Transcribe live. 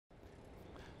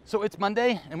So it's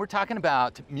Monday, and we're talking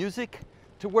about music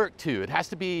to work to. It has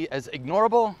to be as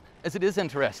ignorable as it is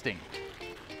interesting.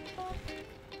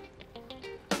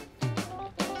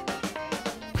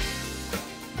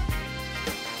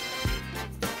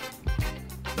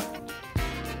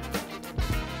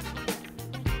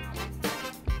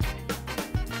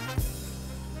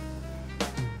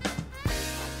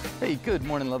 Hey, good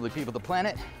morning, lovely people of the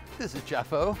planet. This is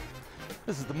Jeff O.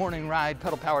 This is the Morning Ride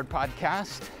Pedal Powered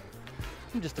Podcast.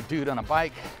 I'm just a dude on a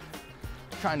bike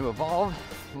trying to evolve,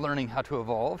 learning how to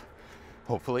evolve,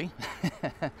 hopefully.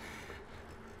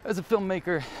 As a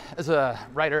filmmaker, as a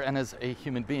writer, and as a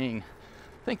human being,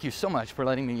 thank you so much for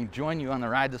letting me join you on the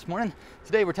ride this morning.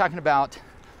 Today we're talking about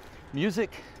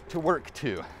music to work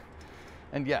to.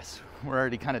 And yes, we're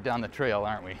already kind of down the trail,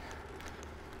 aren't we?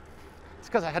 It's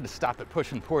because I had to stop at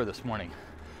Push and Pour this morning.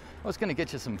 I was going to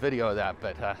get you some video of that,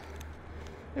 but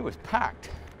it was packed.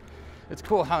 It's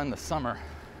cool how in the summer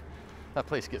that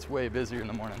place gets way busier in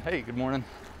the morning. Hey, good morning.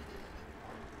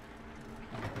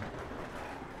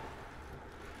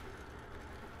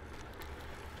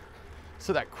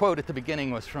 So that quote at the beginning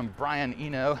was from Brian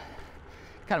Eno,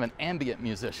 kind of an ambient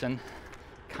musician,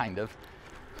 kind of.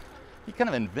 He kind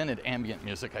of invented ambient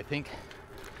music, I think.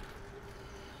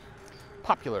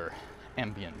 Popular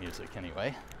ambient music,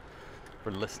 anyway,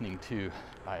 for listening to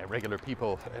by regular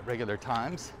people at regular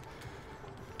times.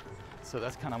 So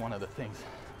that's kind of one of the things.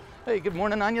 Hey, good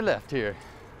morning on your left here.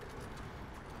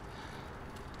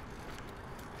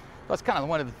 That's kind of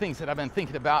one of the things that I've been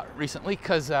thinking about recently,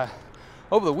 because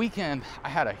over the weekend I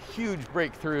had a huge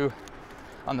breakthrough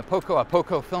on the Poco a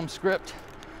Poco film script.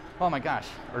 Oh my gosh,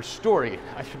 or story,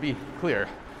 I should be clear.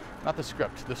 Not the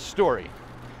script, the story.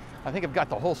 I think I've got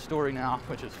the whole story now,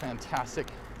 which is fantastic.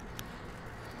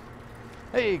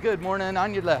 Hey, good morning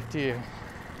on your left here.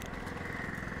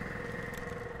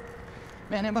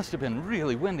 Man, it must have been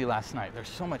really windy last night. There's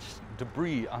so much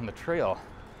debris on the trail.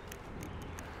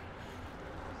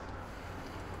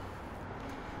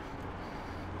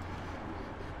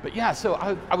 But yeah, so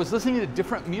I was listening to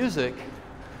different music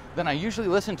than I usually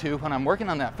listen to when I'm working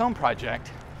on that film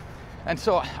project. And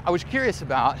so I was curious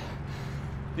about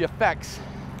the effects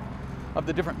of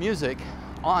the different music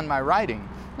on my writing.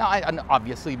 Now,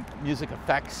 obviously music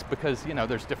affects because, you know,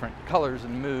 there's different colors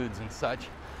and moods and such.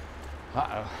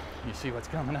 Uh-oh, you see what's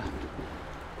coming up.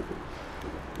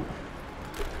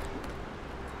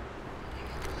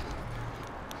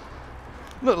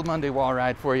 Little Monday wall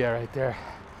ride for you right there.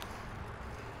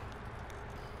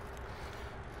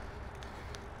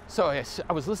 So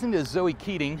I was listening to Zoe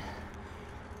Keating.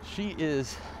 She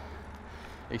is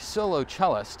a solo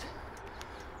cellist,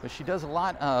 but she does a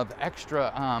lot of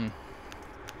extra,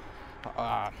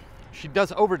 she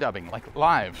does overdubbing, like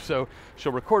live. So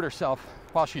she'll record herself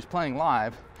while she's playing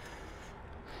live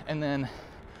and then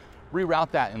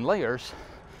reroute that in layers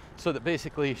so that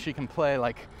basically she can play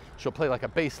she'll play like a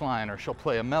bass line or she'll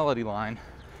play a melody line,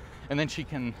 and then she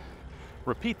can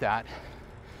repeat that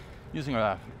using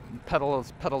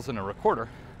pedals in a recorder.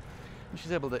 And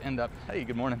she's able to end up, hey,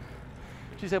 good morning.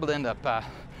 She's able to end up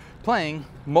playing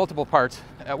multiple parts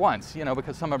at once, you know,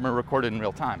 because some of them are recorded in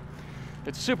real time.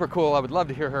 It's super cool. I would love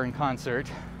to hear her in concert,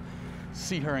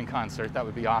 see her in concert. That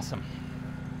would be awesome.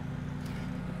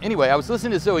 Anyway, I was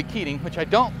listening to Zoe Keating, which I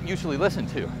don't usually listen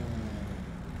to.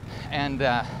 And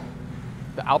the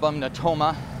album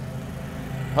Natoma.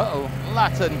 Uh-oh,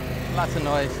 lots of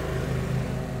noise.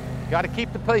 Got to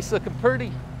keep the place looking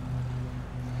pretty.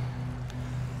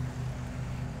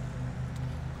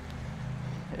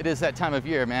 It is that time of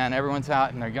year, man. Everyone's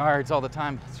out in their yards all the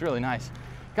time. It's really nice.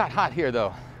 Got hot here,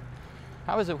 though.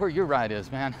 How is it where your ride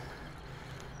is, man?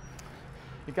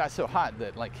 It got so hot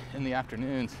that, like, in the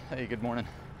afternoons, hey, good morning,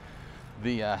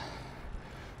 the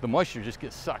moisture just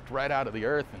gets sucked right out of the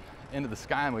earth and into the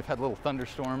sky, and we've had little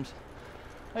thunderstorms.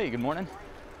 Hey, good morning.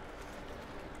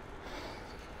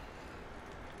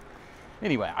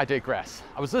 Anyway, I digress.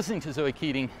 I was listening to Zoe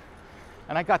Keating,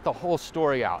 and I got the whole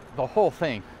story out, the whole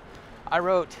thing. I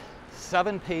wrote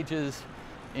 7 pages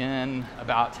in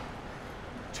about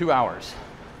 2 hours.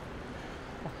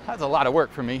 That's a lot of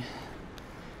work for me,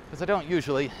 because I don't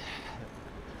usually,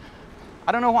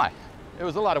 I don't know why. It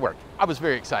was a lot of work. I was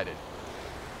very excited.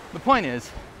 The point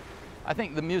is, I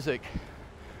think the music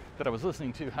that I was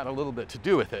listening to had a little bit to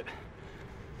do with it.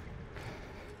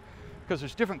 Because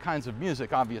there's different kinds of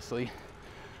music, obviously.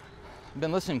 I've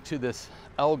been listening to this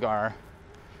Elgar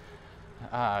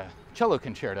cello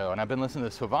concerto, and I've been listening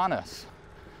to Sylvanas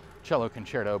cello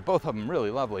concerto, both of them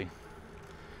really lovely.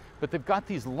 But they've got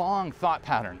these long thought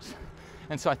patterns.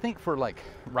 And so I think for like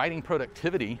writing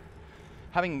productivity,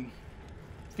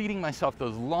 feeding myself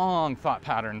those long thought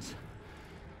patterns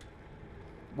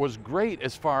was great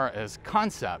as far as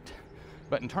concept,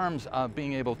 but in terms of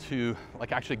being able to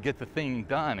like actually get the thing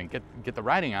done and get the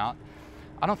writing out,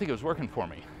 I don't think it was working for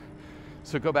me.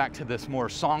 So go back to this more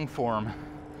song form,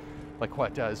 like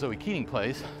what Zoe Keating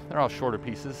plays. They're all shorter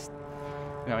pieces,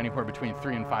 you know, anywhere between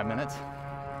 3 and 5 minutes.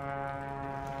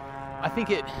 I think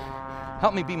it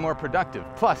helped me be more productive.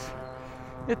 Plus,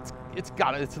 it's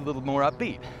a little more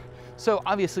upbeat. So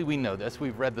obviously we know this.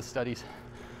 We've read the studies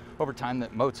over time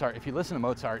that Mozart, if you listen to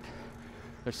Mozart,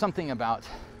 there's something about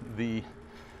the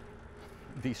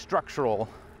structural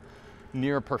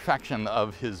near perfection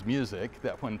of his music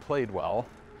that when played well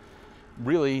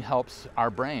really helps our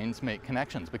brains make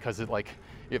connections, because it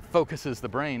focuses the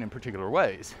brain in particular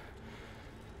ways.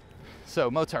 So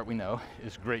Mozart, we know,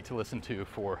 is great to listen to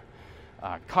for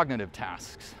cognitive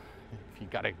tasks. If you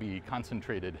gotta be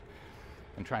concentrated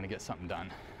and trying to get something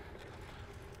done.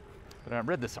 But I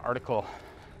read this article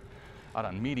out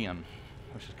on Medium,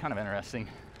 which is kind of interesting.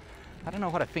 I don't know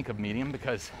what I think of Medium,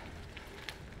 because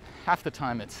half the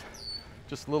time it's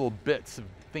just little bits of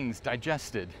things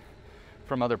digested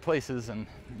from other places, and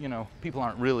you know, people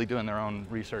aren't really doing their own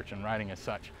research and writing as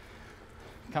such.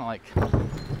 Kind of like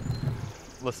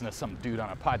listen to some dude on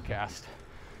a podcast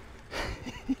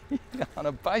on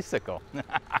a bicycle.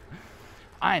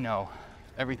 I know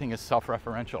everything is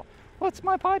self-referential. Well, it's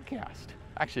my podcast.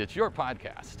 Actually, it's your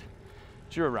podcast.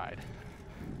 It's your ride.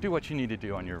 Do what you need to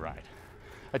do on your ride.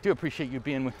 I do appreciate you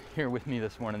being here with me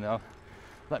this morning, though.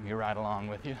 Let me ride along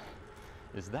with you.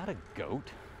 Is that a goat?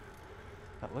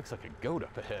 That looks like a goat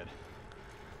up ahead.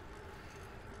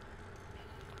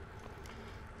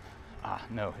 Ah,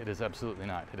 no, it is absolutely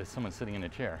not. It is someone sitting in a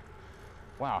chair.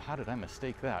 Wow, how did I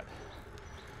mistake that?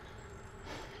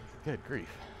 Good grief.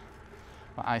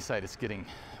 My eyesight is getting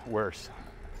worse.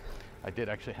 I did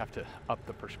actually have to up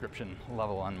the prescription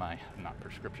level on my, not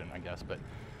prescription, I guess, but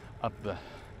up the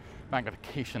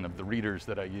magnification of the readers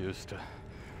that I use to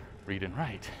read and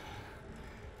write.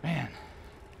 Man,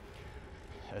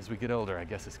 as we get older, I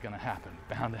guess it's gonna happen,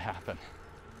 bound to happen.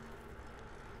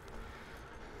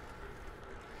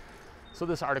 So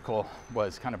this article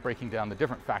was kind of breaking down the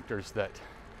different factors that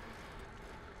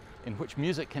in which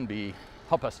music can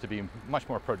help us to be much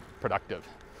more productive.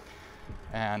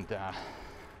 And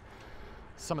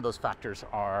some of those factors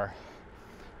are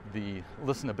the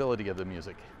listenability of the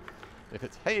music. If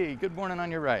it's, hey, good morning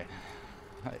on your right.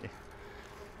 Hi.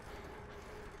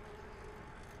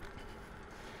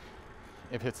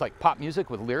 If it's like pop music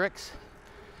with lyrics,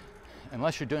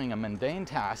 unless you're doing a mundane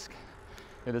task,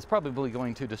 it is probably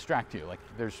going to distract you. Like,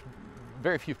 there's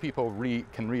very few people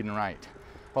can read and write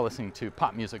while listening to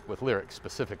pop music with lyrics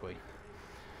specifically.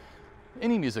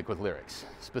 Any music with lyrics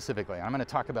specifically. I'm going to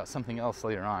talk about something else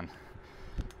later on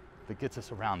that gets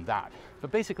us around that.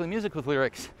 But basically, music with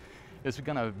lyrics is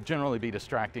going to generally be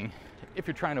distracting if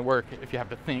you're trying to work, if you have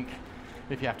to think,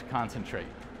 if you have to concentrate.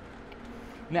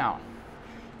 Now,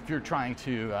 if you're trying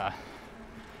to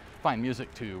find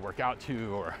music to work out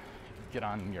to, or get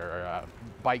on your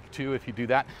bike to, if you do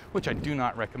that, which I do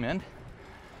not recommend,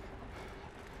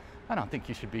 I don't think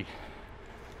you should be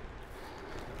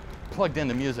plugged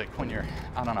into music when you're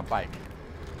out on a bike.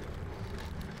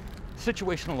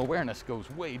 Situational awareness goes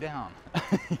way down.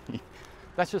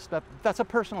 That's a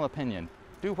personal opinion.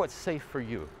 Do what's safe for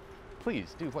you.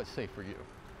 Please do what's safe for you.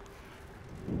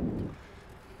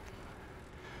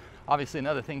 Obviously,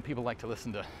 another thing, people like to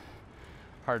listen to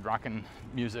hard rockin'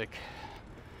 music,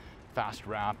 fast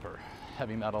rap, or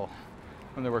heavy metal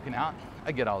when they're working out.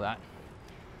 I get all that.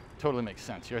 Totally makes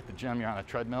sense. You're at the gym, you're on a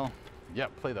treadmill.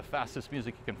 Yep, play the fastest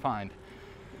music you can find.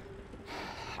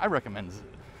 I recommend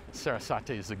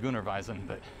Sarasate's Zagunarweisen,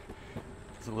 but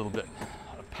there's a little bit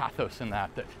of pathos in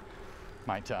that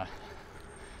might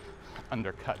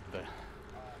undercut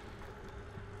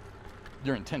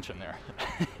your intention there.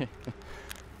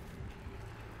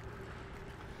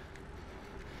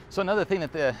 So another thing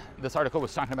that this article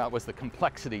was talking about was the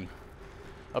complexity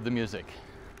of the music.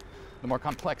 The more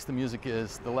complex the music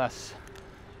is, the less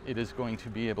it is going to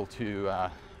be able to,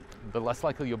 the less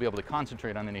likely you'll be able to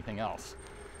concentrate on anything else.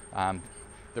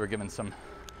 They were given some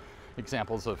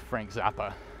examples of Frank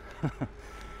Zappa.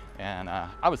 And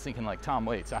I was thinking like Tom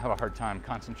Waits. I have a hard time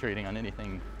concentrating on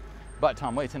anything but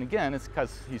Tom Waits. And again, it's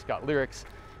because he's got lyrics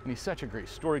and he's such a great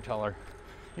storyteller.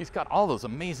 He's got all those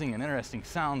amazing and interesting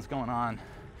sounds going on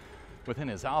within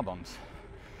his albums.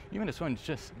 Even if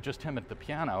it's just him at the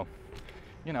piano,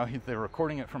 you know, they're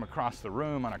recording it from across the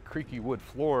room on a creaky wood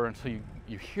floor, and so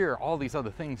you hear all these other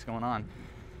things going on.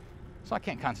 So I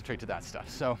can't concentrate to that stuff.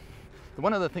 So the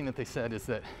one other thing that they said is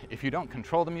that if you don't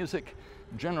control the music,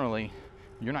 generally,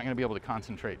 you're not going to be able to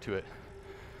concentrate to it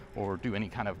or do any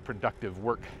kind of productive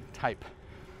work type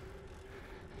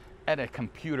at a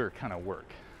computer kind of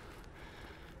work.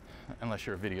 Unless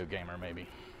you're a video gamer, maybe.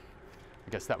 I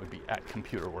guess that would be at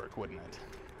computer work, wouldn't it?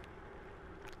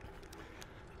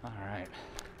 All right.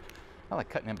 I like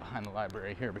cutting in behind the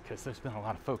library here because there's been a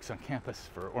lot of folks on campus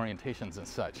for orientations and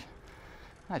such.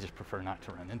 I just prefer not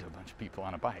to run into a bunch of people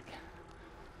on a bike.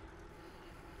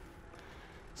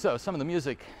 So some of the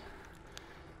music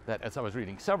that, as I was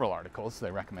reading several articles,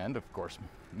 they recommend, of course,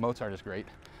 Mozart is great.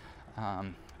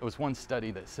 It was one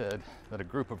study that said that a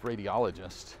group of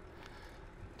radiologists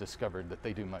discovered that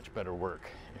they do much better work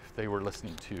if they were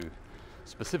listening to,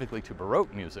 specifically to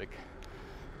Baroque music.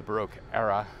 The Baroque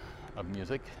era of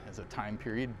music as a time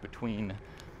period between,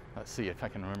 let's see if I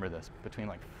can remember this, between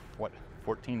like, what,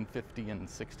 1450 and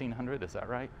 1600, is that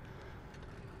right?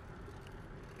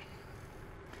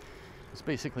 It's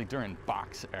basically during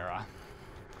Bach's era.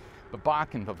 But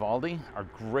Bach and Vivaldi are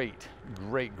great,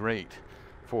 great, great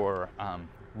for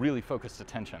really focused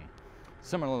attention,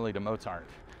 similarly to Mozart.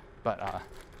 But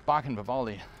Bach and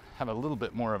Vivaldi have a little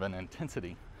bit more of an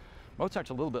intensity. Mozart's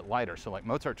a little bit lighter, so like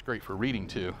Mozart's great for reading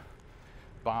too.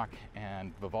 Bach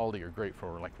and Vivaldi are great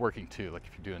for like working too, like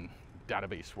if you're doing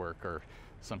database work or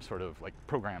some sort of like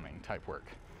programming type work.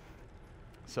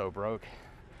 So Baroque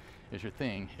is your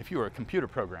thing if you were a computer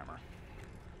programmer.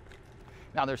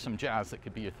 Now there's some jazz that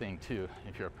could be your thing too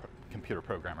if you're a computer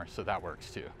programmer, so that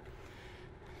works too.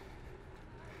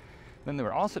 Then they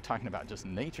were also talking about just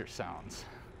nature sounds.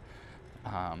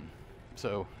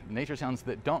 So nature sounds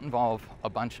that don't involve a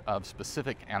bunch of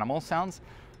specific animal sounds,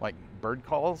 like bird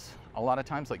calls. A lot of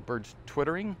times, like birds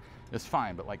twittering is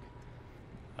fine, but like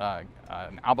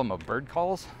an album of bird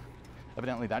calls,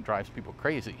 evidently that drives people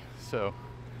crazy. So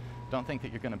don't think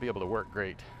that you're going to be able to work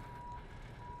great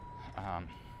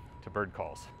to bird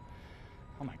calls.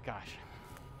 Oh my gosh.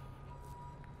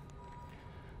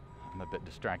 I'm a bit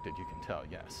distracted, you can tell,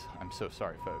 yes. I'm so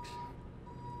sorry, folks.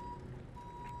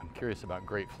 I'm curious about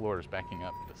great floors backing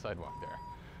up the sidewalk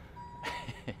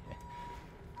there.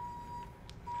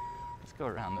 Let's go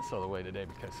around this other way today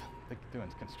because they're doing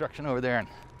construction over there and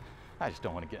I just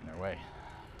don't want to get in their way.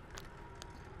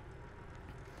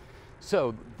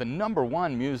 So the number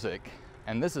one music,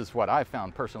 and this is what I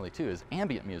found personally too, is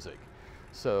ambient music.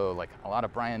 So like a lot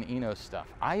of Brian Eno stuff.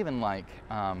 I even like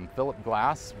Philip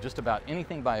Glass, just about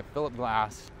anything by Philip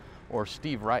Glass or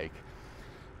Steve Reich.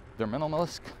 They're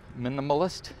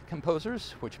minimalist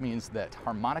composers, which means that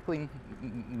harmonically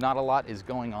not a lot is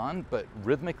going on, but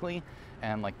rhythmically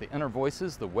and like the inner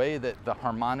voices, the way that the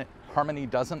harmony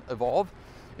doesn't evolve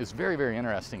is very, very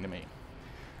interesting to me.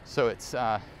 So it's,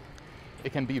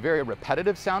 it can be very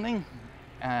repetitive sounding,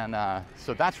 and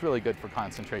so that's really good for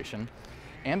concentration.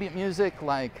 Ambient music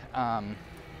like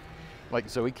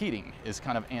Zoe Keating is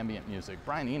kind of ambient music.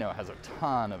 Brian Eno has a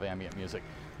ton of ambient music.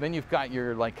 Then you've got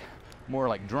your like more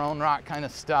like drone rock kind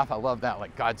of stuff. I love that,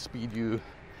 like Godspeed You,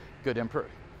 Good Emperor,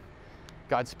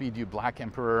 Godspeed You, Black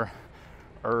Emperor,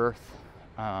 Earth,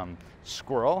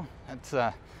 Squirrel. That's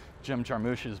Jim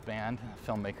Jarmusch's band,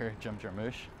 filmmaker Jim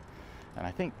Jarmusch. And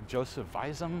I think Joseph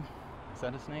Weisum, is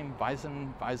that his name?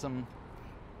 Weisum.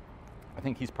 I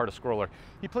think he's part of Squirrel.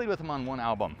 He played with him on one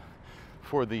album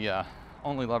for the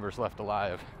Only Lovers Left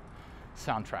Alive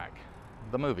soundtrack,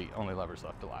 the movie Only Lovers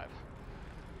Left Alive.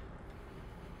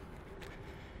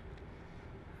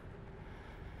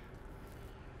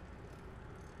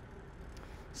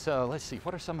 So let's see,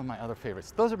 what are some of my other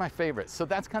favorites? Those are my favorites, so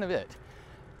that's kind of it.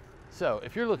 So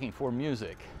if you're looking for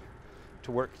music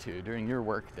to work to during your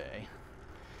work day,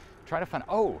 try to find,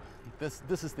 oh, this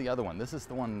is the other one. This is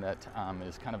the one that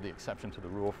is kind of the exception to the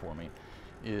rule for me,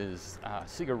 is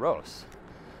Sigur Rós.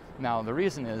 Now the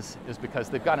reason is because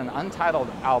they've got an untitled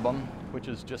album, which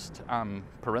is just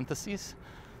parentheses.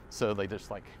 So they just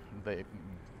like, they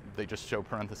just show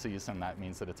parentheses, and that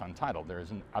means that it's untitled. There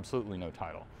is absolutely no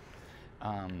title.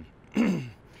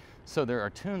 So there are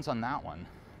tunes on that one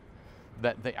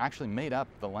that they actually made up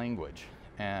the language.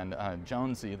 And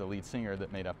Jonesy, the lead singer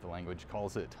that made up the language,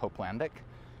 calls it Hopelandic,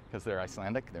 because they're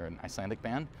Icelandic, they're an Icelandic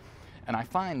band. And I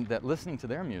find that listening to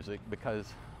their music,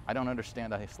 because I don't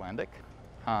understand Icelandic,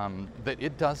 that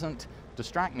it doesn't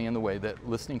distract me in the way that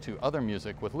listening to other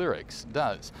music with lyrics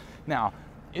does. Now,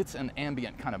 it's an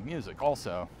ambient kind of music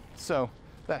also, so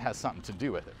that has something to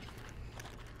do with it.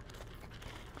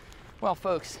 Well,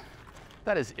 folks,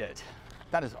 that is it.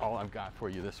 That is all I've got for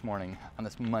you this morning, on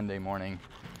this Monday morning.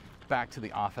 Back to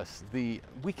the office. The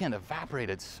weekend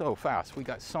evaporated so fast. We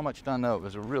got so much done though. It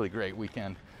was a really great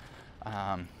weekend.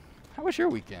 How was your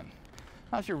weekend?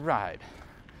 How's your ride?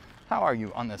 How are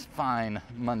you on this fine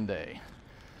Monday?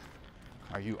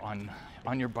 Are you on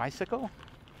your bicycle?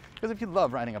 Because if you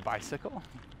love riding a bicycle,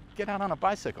 get out on a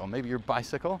bicycle. Maybe your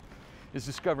bicycle is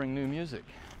discovering new music.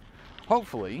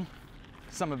 Hopefully,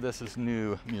 some of this is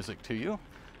new music to you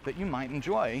that you might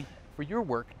enjoy for your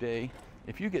work day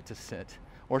if you get to sit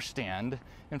or stand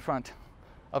in front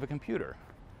of a computer.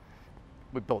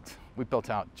 We built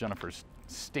out Jennifer's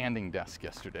standing desk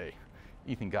yesterday.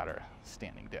 Ethan got her a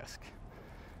standing desk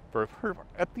for her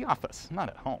at the office, not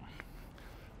at home.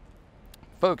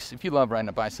 Folks, if you love riding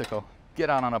a bicycle, get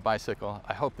out on a bicycle.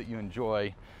 I hope that you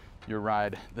enjoy your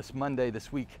ride this Monday,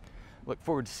 this week. Look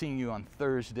forward to seeing you on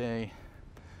Thursday.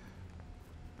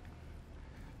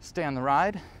 Stay on the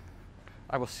ride.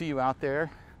 I will see you out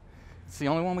there. It's the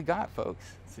only one we got,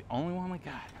 folks. It's the only one we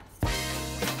got.